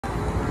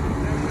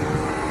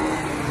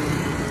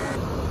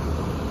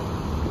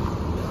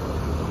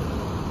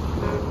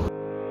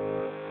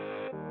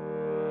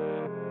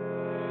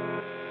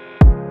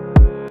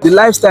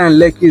lifestyle in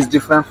Lekki is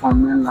different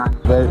from mainland.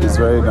 It's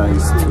very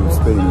nice to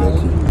stay in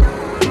Lekki.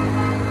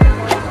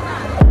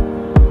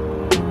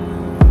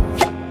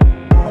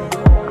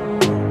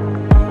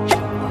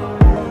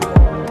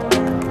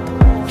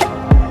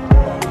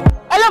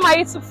 My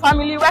YouTube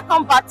family,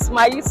 welcome back to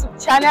my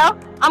YouTube channel.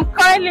 I'm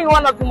currently in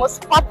one of the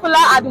most popular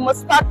and the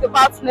most talked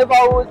about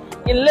neighborhood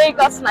in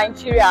Lagos,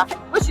 Nigeria,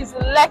 which is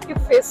Lekki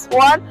Phase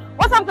 1.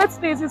 What I'm going to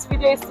do in this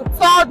video is to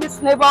tour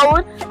this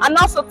neighborhood and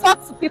also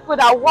talk to people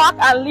that work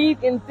and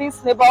live in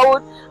this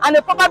neighborhood, and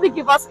they'll probably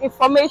give us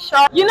information.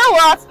 You know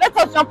what? Let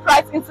us jump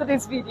right into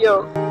this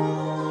video.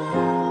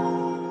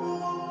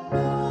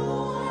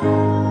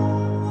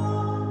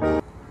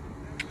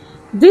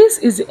 This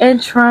is the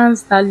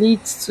entrance that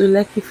leads to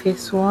Lekki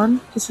Phase 1.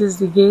 This is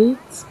the gate.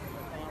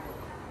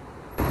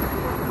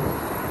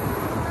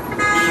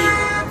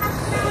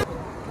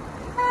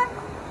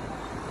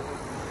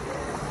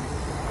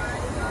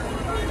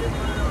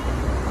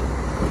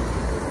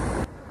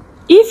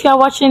 If you are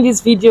watching this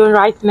video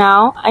right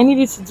now, I need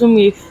you to do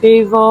me a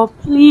favor.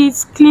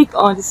 Please click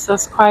on the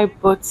subscribe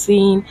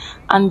button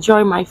and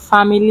join my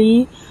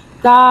family.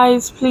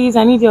 Guys, please,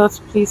 I need you all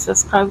to please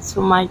subscribe to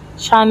my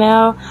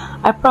channel.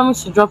 I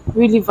promise to drop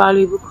really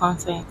valuable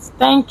content.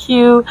 Thank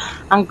you,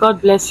 and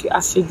God bless you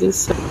as you do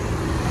so.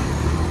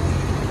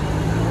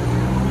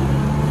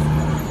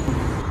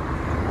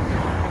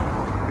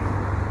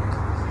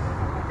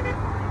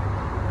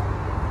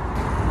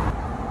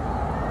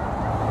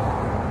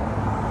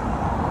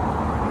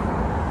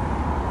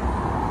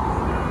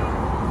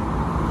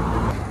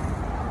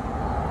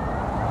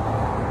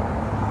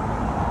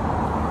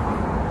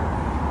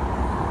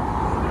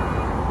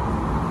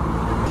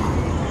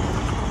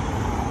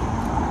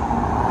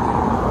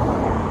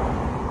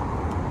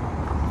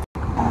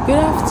 Good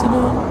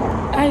afternoon.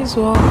 As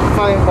well.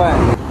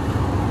 Fine.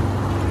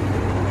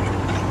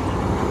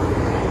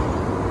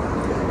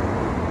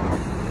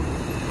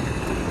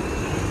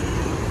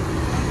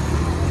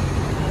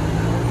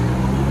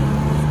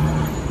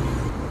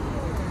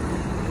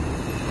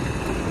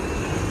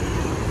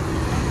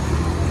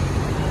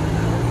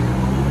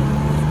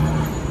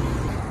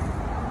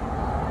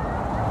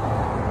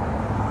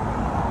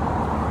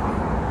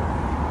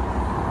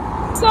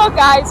 So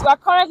guys, we are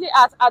currently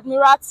at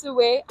Admiralty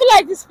Way. I feel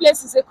like this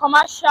place is a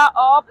commercial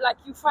hub. Like,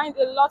 you find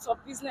a lot of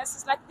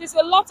businesses. Like, there's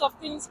a lot of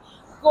things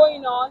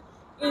going on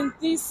in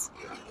this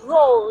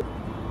road.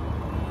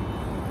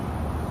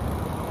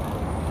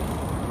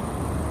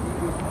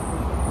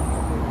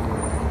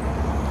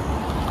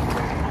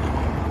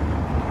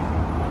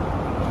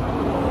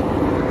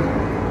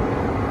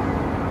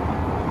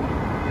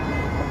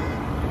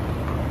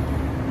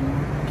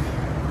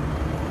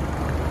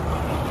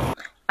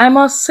 I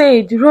must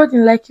say, the road in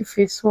Lekki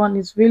Phase 1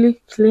 is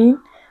really clean,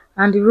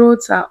 and the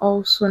roads are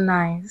also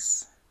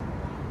nice.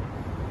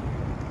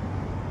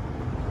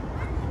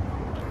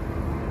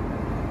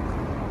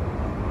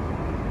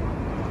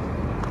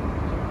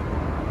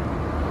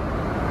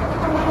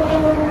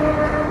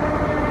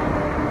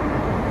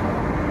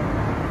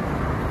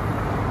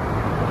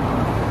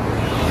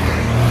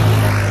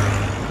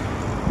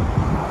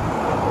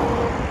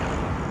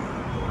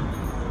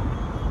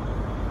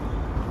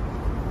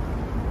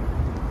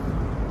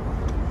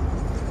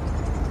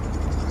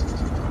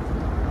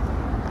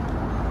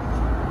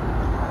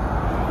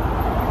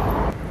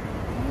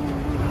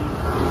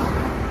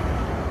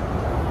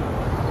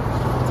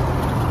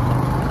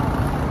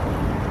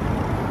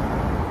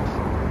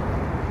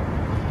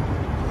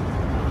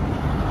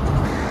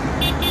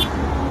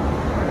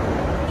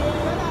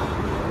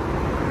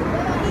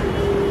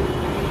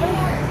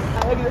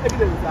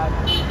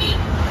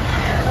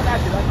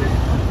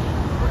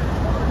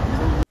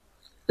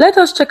 Let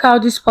us check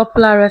out this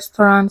popular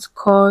restaurant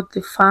called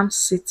the Farm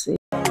City.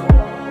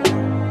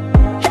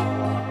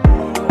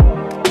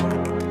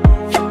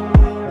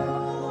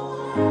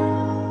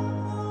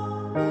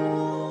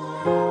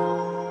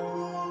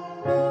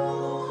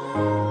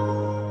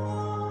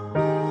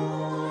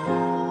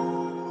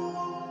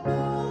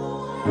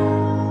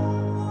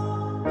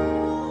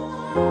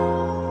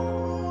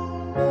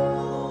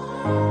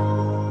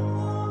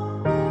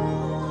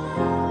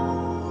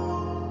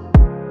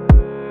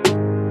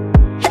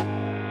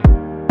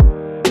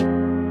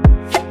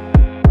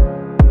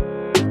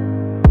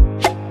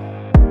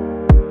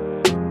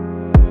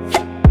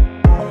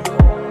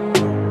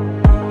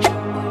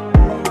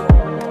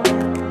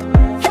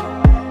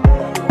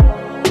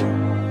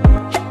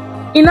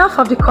 Enough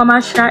of the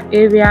commercial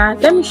area,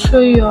 let me show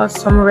you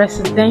some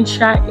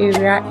residential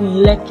area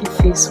in Lekki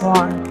Phase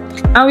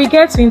 1. And we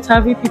get to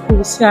interview people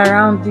we see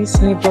around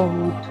this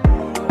neighborhood.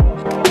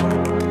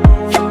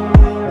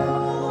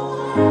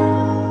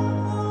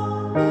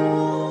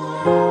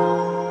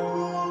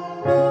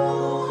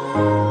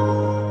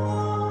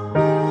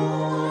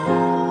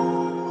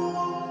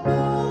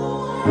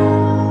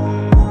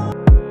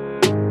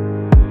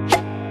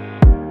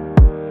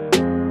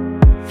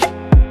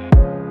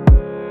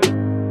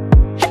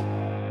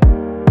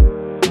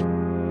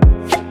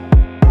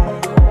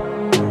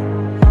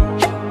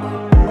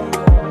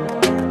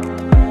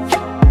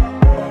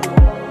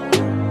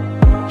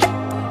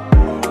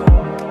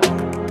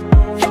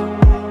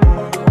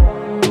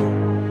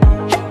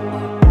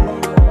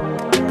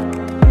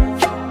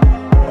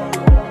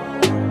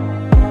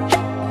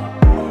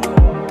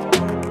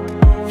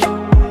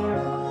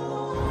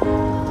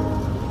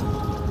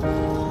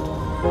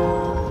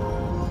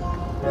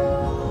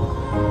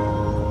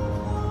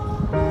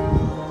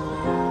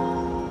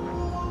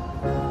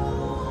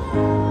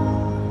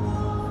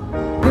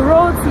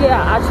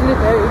 are actually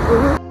very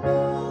good.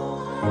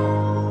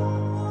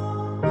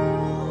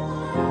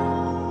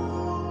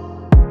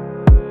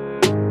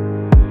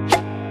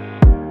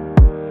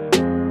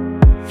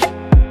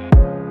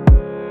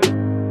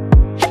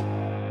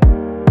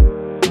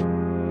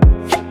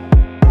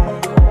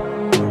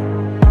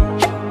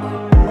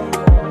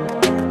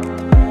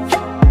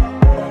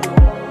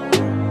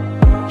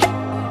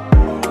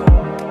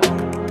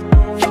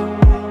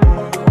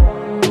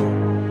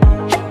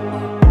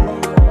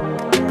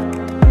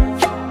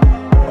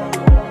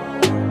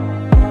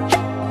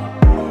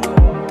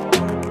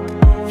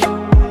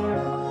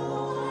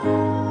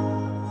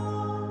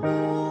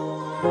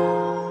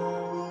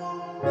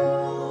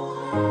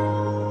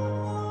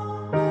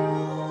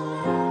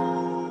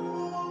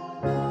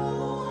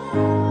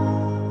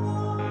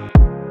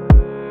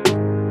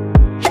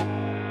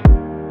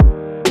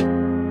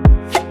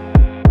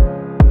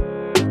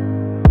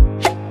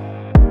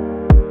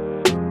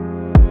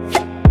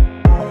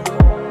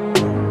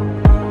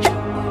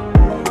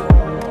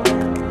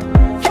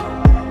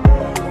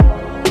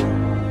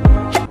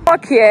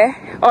 Work here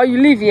or you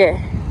live here?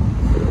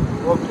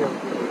 Work here.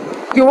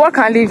 You work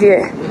and live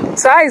here.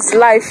 So how is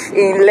life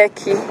in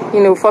Lekki?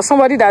 You know, for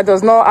somebody that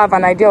does not have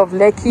an idea of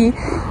Lekki,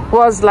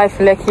 what's life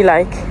in Lekki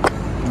like?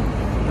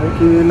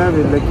 Lekki, life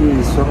in Lekki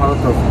is somehow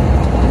tough.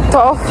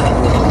 Tough?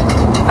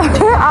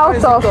 How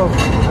tough?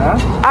 Huh?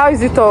 How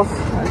is it tough?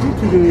 Due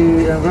to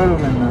the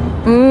environment now.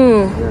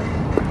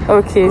 Yeah.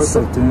 Okay,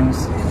 so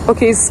things.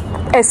 okay, it's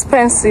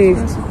expensive.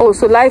 Oh,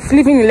 so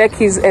living in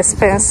Lekki is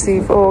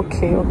expensive.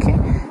 Okay.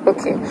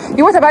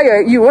 You, what about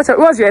what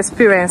was your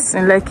experience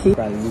in Lekki?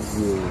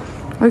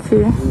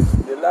 Okay.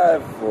 The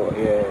life for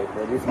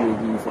this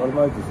lady is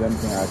almost the same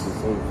thing as you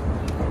said.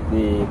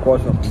 The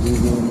cost of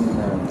living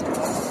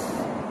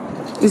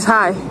is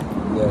high.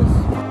 Yes.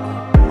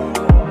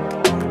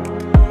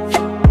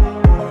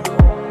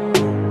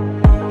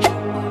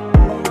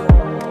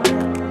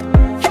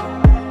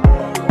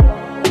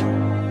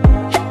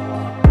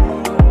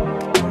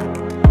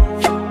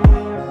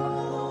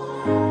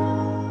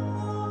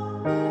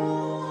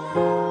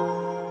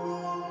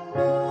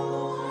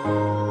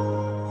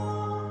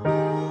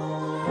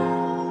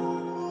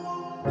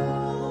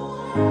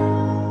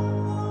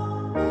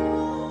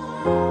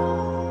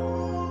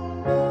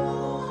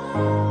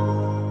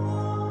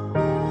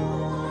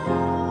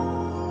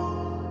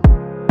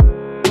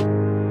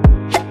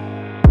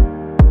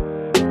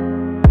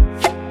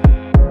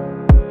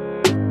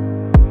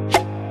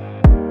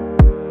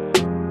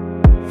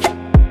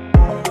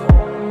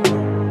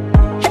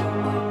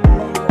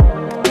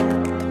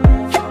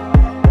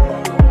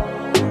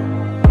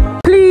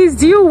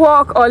 Do you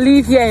work or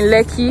live here in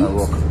Lekki? I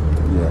work.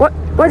 Yeah.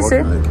 What is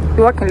it?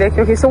 You work in Lekki.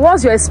 Okay, so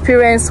what's your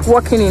experience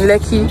working in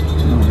Lekki?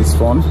 It's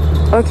fun.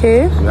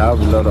 Okay. We have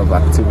a lot of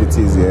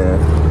activities here.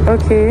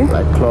 Okay.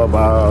 Like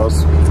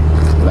clubhouse,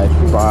 like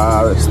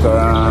bar,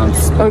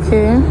 restaurants,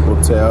 okay,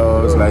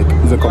 hotels. Like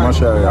it's a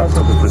commercial area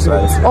to be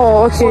precise.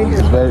 Oh, okay.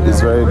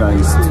 It's very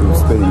nice to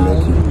stay in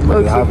Lekki, but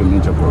Okay. they have a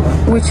major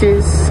problem. Which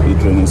is? The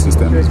drainage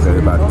system is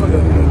very bad here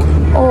in Lekki.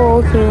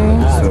 Oh,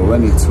 okay. So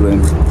when it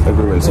rains,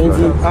 everywhere is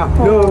flooded.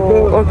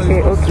 Oh,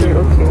 okay.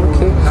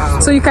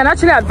 So you can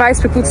actually advise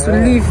people to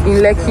live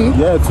in Lekki?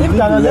 Yeah, to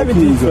live in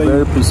Lekki is a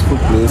very peaceful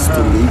place to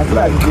live,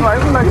 like to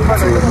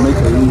make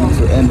a living,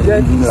 to end a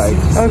living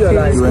life.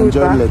 Okay, You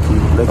enjoy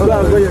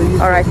Lekki.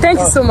 All right, thank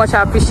you so much.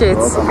 I appreciate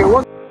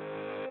it.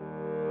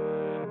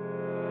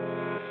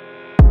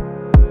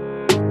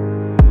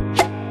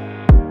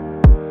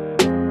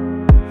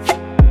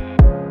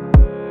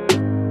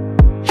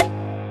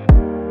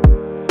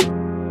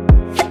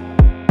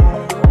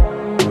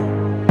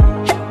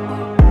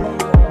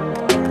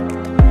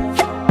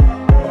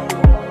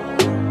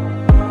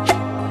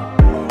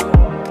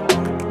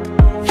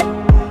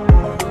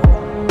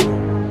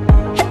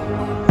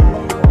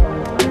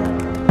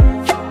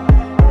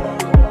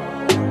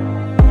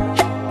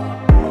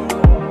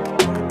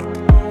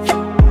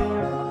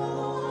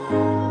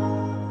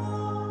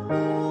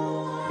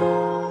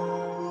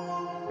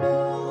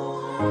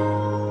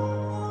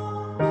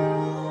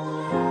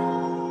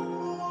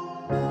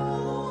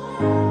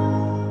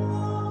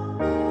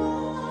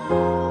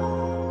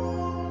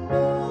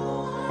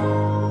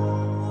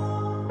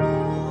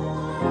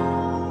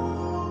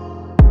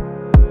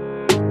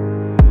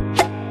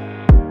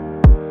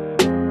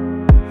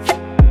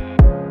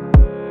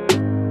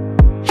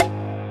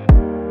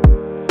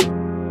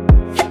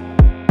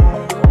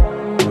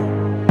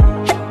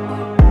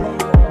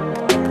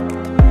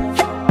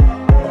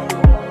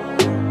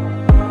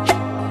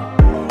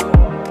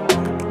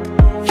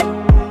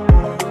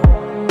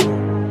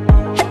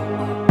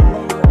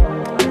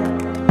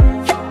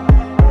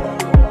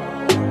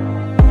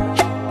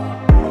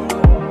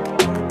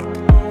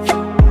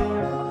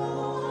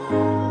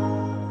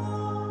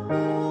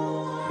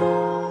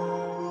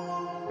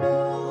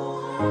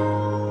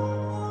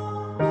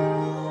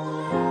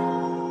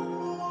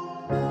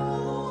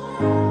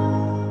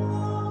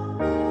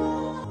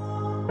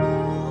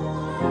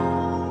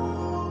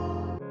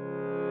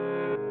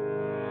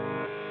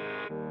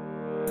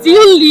 do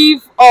you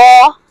live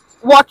or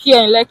work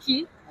here in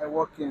Lekki? I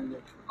work in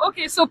Lekki.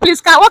 Okay, so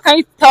please, what can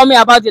you tell me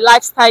about the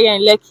lifestyle here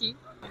in Lekki?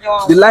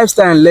 The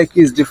lifestyle in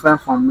Lekki is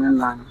different from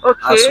mainland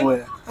as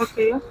well.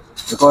 Okay.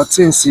 Because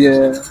things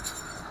here,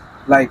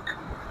 like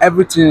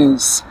everything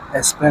is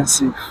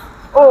expensive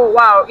Oh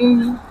wow.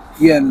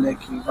 here in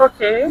Lekki.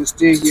 Okay. You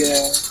stay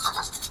here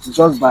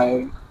just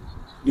by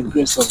the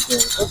grace of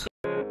God. Okay.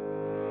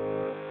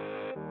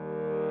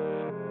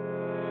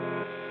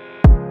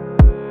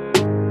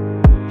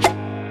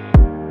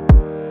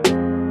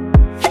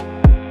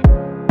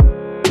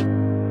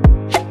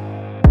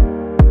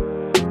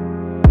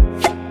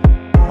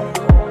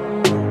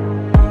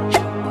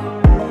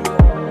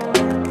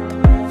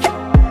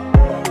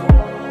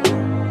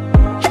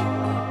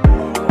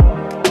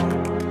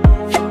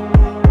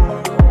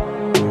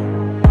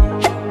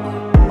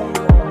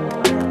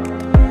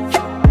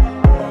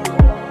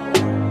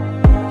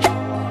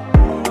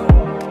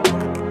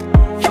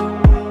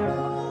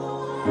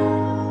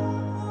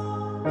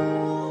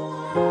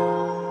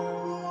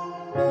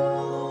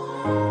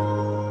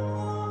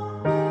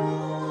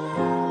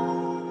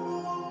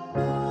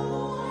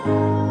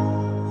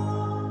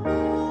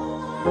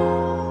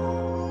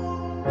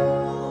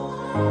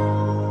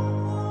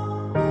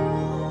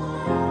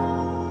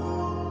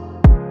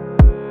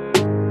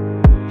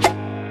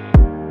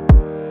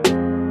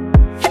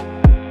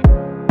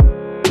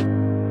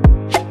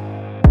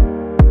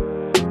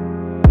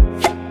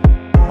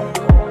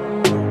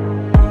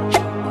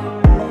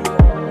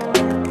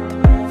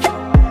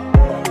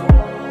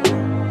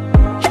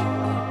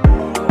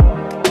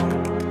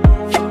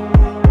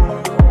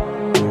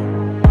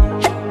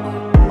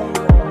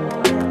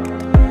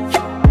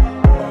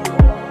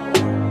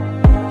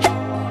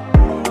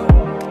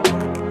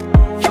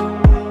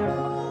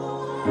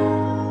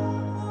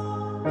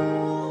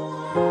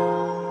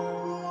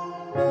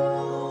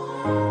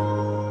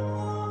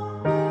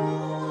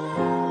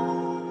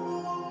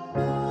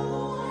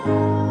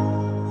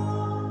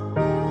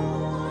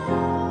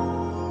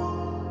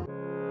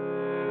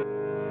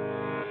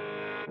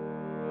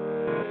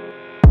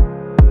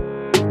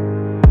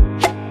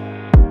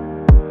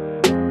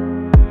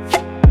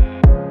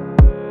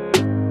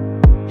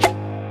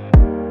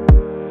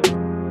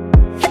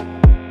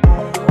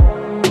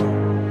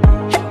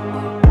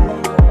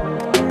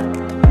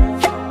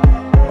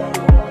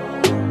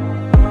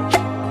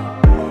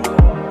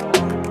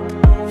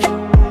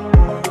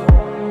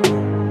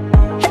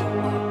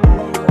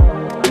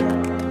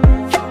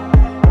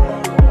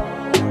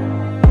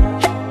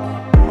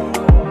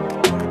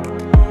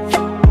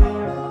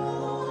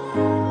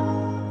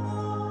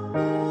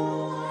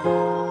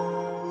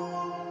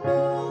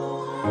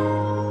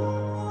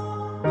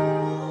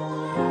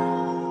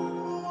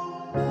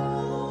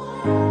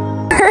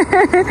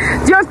 Do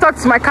you want to talk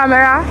to my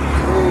camera?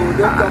 Oh,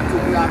 don't talk to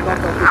me. I'm not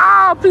talking.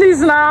 Oh,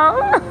 please now.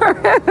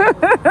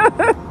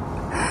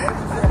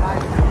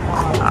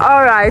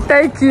 All right,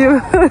 thank you.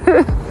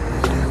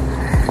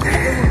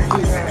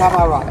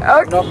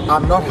 Camera. Okay.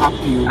 I'm not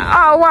happy.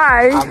 Oh,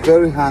 why? I'm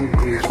very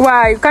hungry.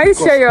 Why? Can you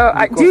share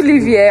your? Do you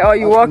live here or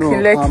you work No,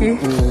 in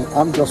Lekki?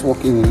 I'm just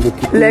working in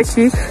Lekki.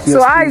 Lekki. Yes,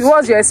 So, please.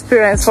 what's your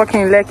experience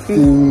working in Lekki?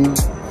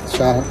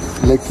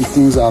 Lekki,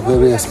 things are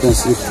very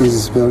expensive. Things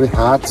is very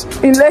hard.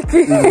 In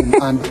Lekki.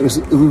 And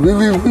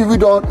we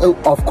don't.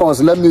 Of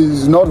course, let me.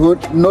 It's not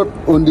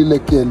only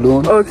Lekki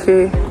alone.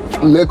 Okay.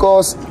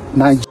 Lagos,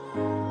 Nigeria.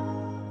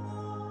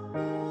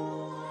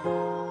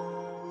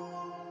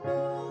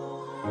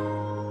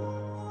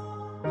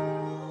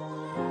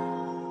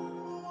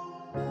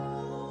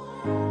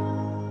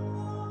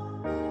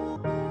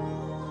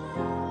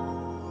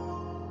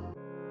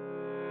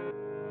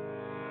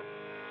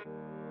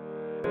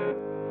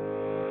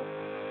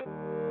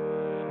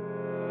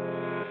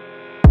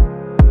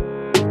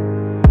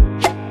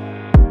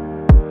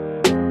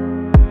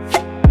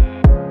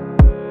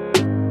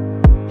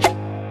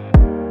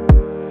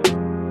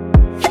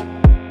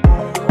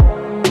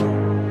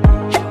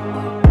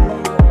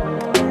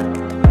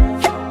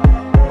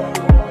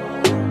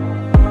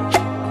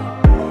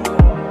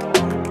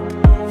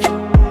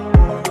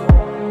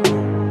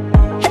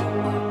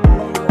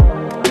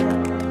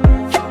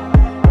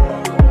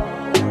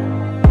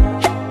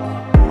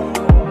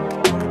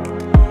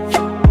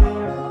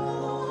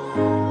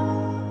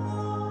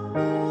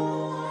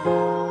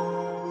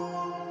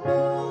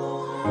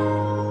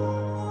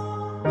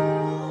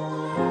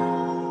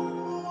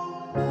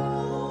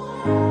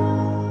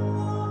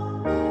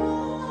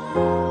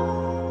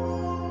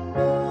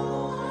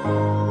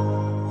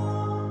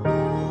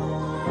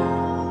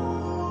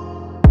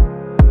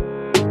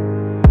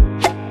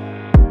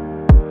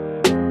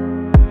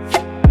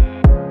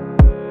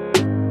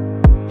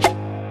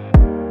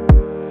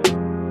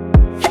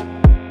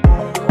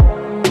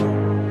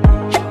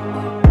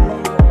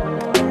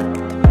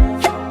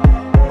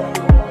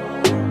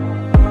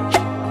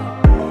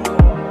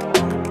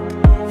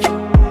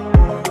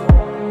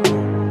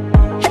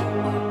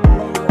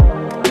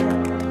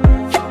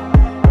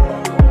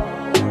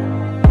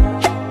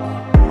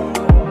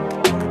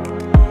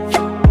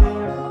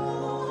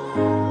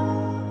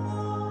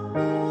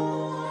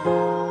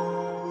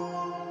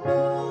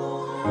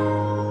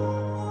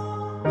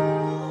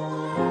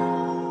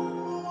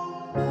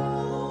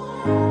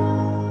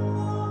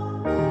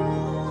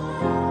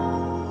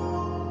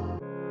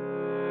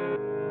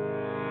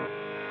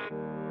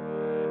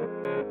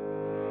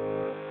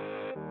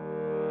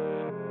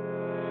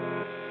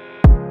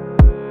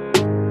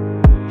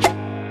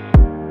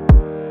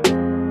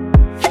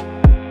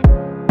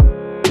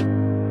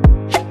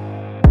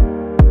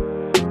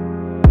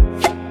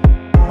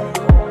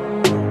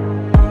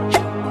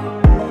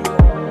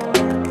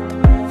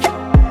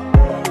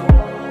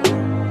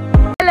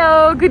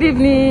 good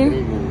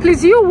evening.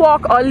 Please, you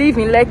work or live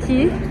in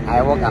Lekki?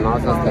 I work and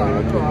also stay in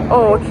Lekki.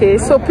 Oh, okay.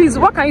 So please,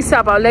 what can you say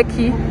about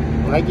Lekki?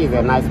 Lekki is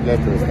a nice place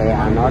to stay,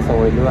 and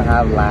also we do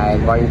have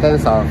like, but in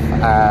terms of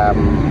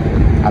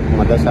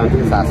accommodation,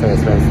 things are so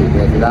expensive.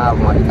 If you don't have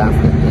money, you can't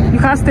stay here. You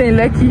can't stay in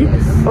Lekki?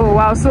 Yes. Oh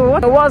wow. So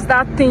what's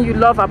that thing you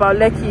love about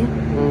Lekki?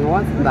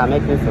 One thing that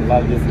makes me to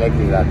love this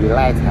Lekki is that the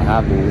lights I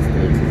have in this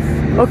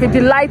place. Okay,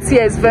 the light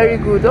here is very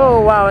good.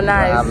 Oh wow,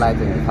 nice. I have light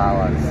in the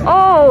flowers.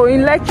 Oh,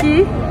 in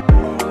Lekki?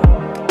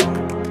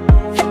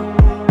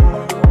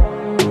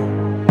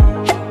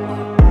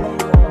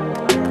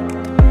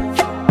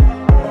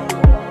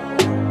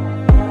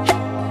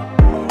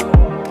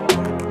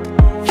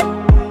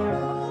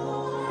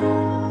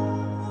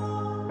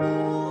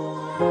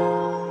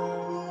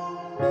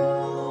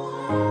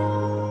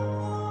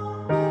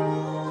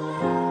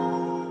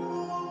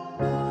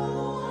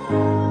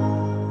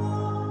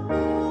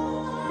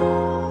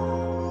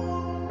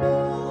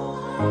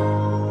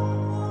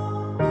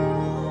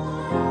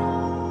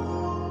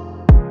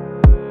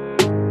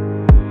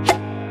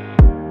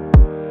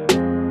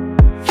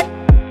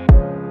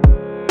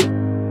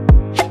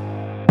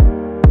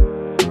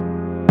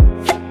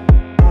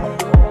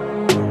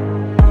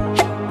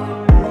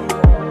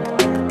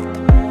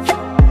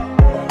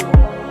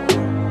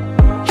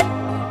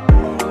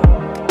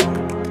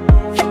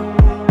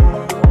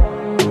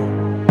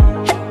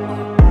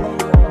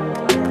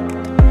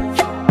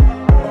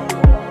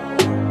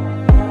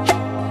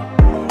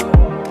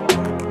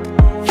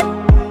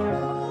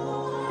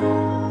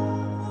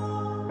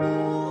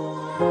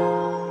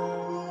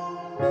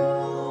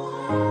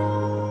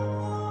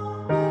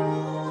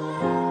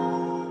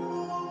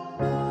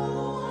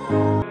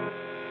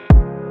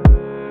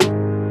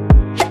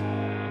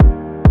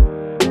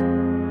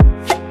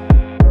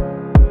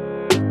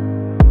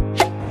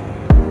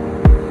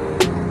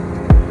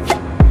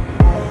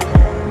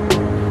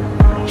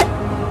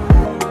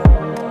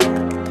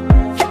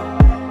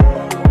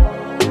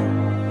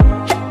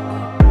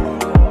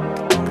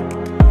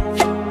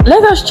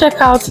 Let us check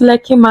out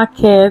Lekki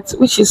Market,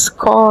 which is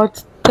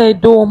called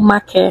Tedo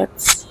Market.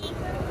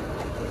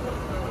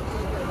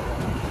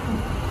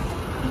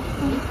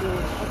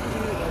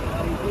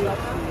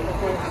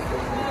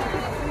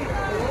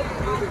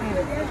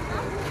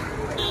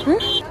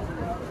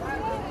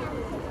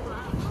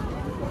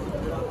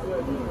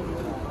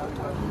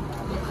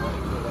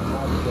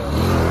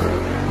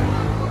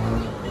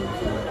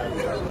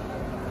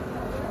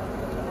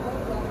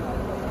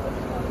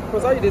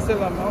 Because how you sell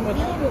them? How much?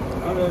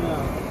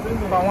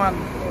 Per one.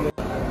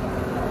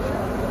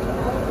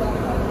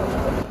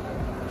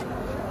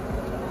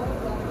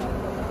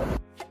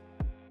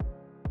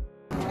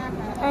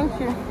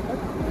 Thank you.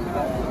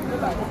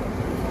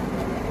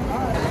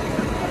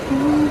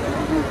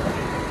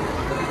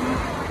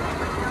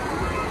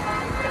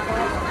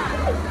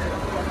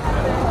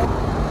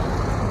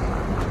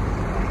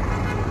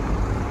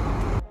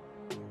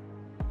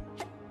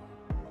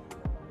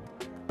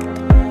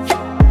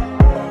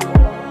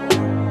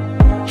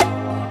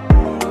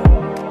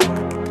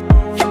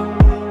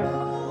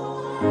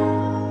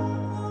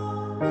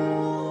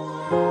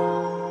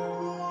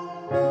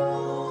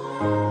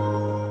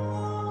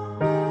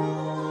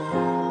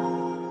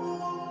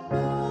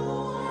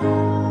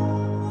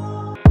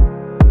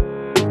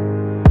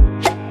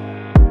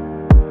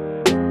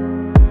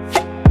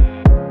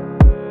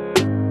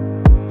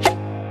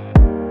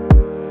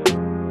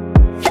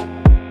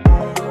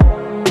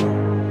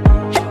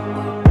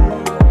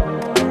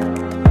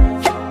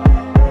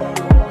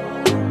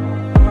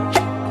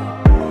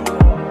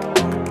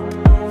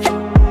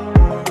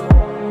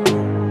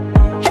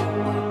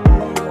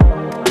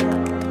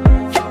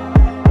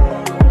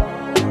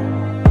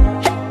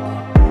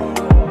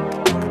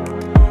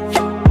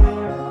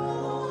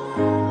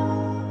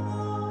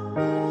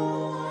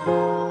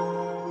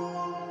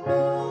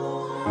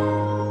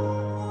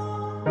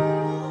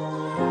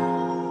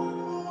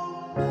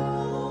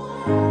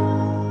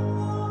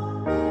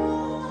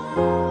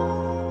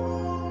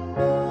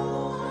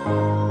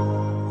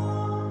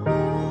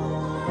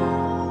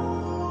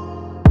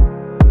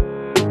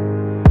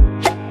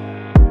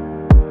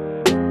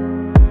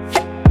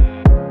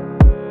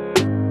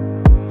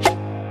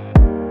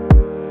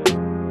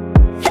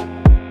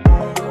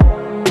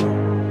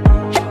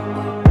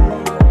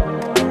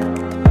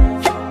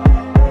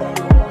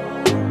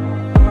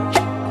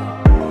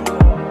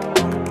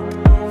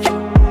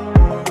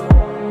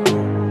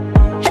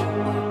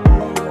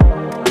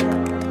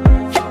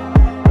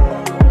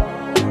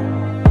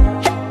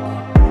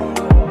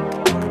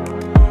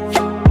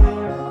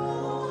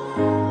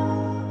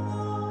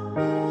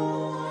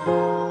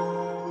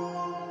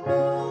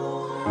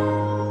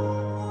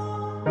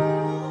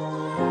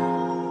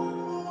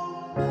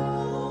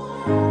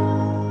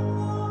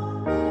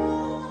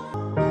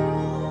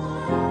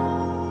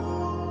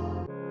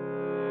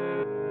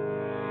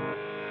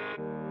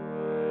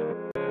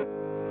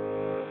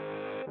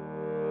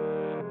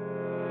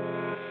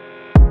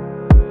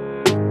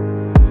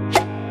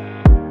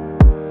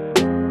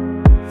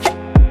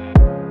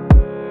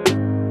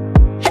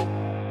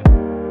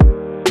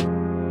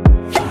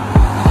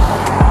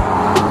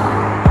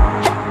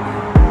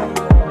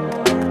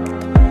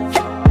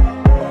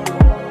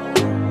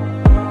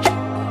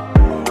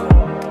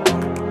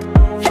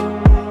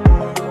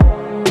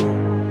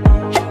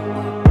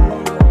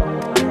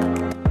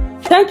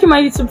 Thank you,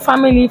 my YouTube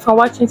family, for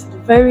watching to the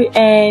very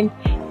end.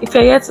 If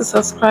you're yet to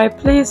subscribe,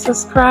 please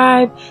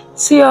subscribe.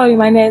 See you all in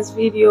my next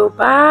video.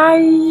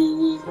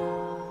 Bye.